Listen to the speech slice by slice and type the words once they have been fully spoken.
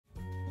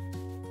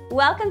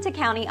Welcome to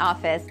County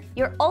Office,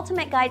 your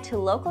ultimate guide to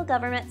local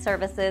government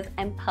services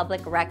and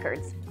public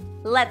records.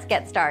 Let's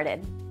get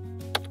started.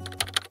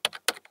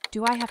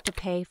 Do I have to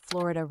pay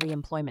Florida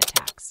Reemployment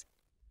Tax?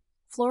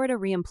 Florida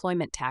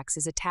Reemployment Tax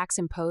is a tax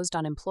imposed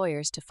on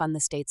employers to fund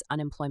the state's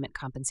unemployment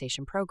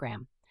compensation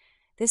program.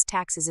 This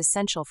tax is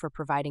essential for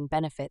providing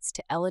benefits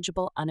to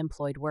eligible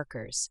unemployed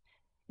workers.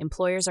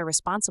 Employers are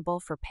responsible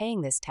for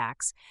paying this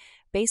tax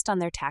based on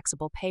their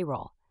taxable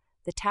payroll.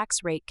 The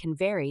tax rate can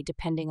vary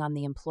depending on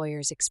the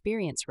employer's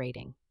experience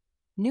rating.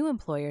 New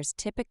employers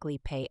typically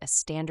pay a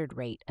standard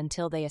rate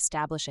until they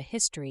establish a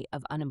history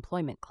of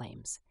unemployment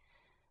claims.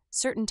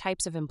 Certain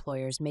types of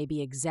employers may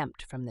be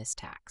exempt from this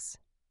tax.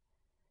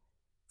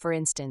 For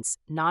instance,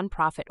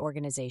 nonprofit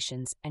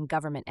organizations and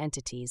government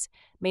entities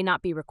may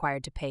not be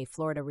required to pay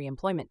Florida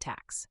Reemployment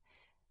Tax.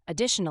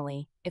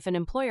 Additionally, if an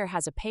employer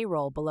has a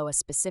payroll below a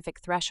specific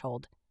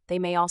threshold, they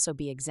may also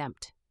be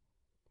exempt.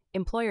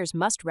 Employers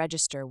must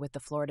register with the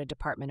Florida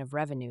Department of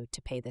Revenue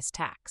to pay this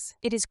tax.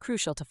 It is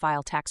crucial to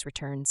file tax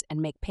returns and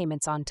make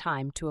payments on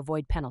time to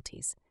avoid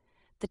penalties.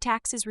 The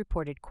tax is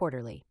reported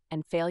quarterly,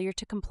 and failure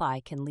to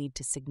comply can lead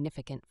to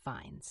significant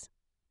fines.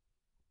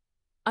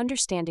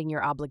 Understanding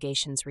your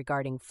obligations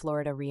regarding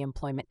Florida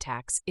Reemployment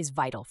Tax is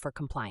vital for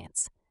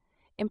compliance.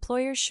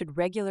 Employers should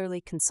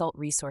regularly consult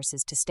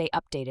resources to stay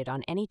updated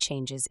on any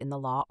changes in the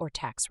law or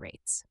tax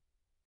rates.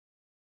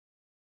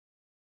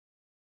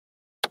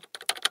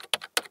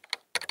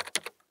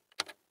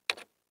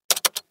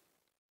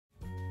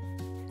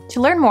 To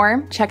learn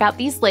more, check out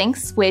these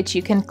links, which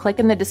you can click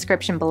in the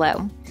description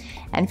below.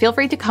 And feel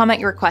free to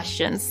comment your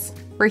questions.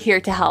 We're here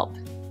to help.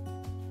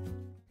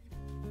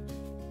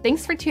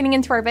 Thanks for tuning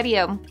into our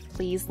video.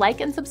 Please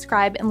like and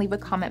subscribe and leave a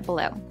comment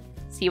below.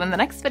 See you in the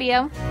next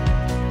video.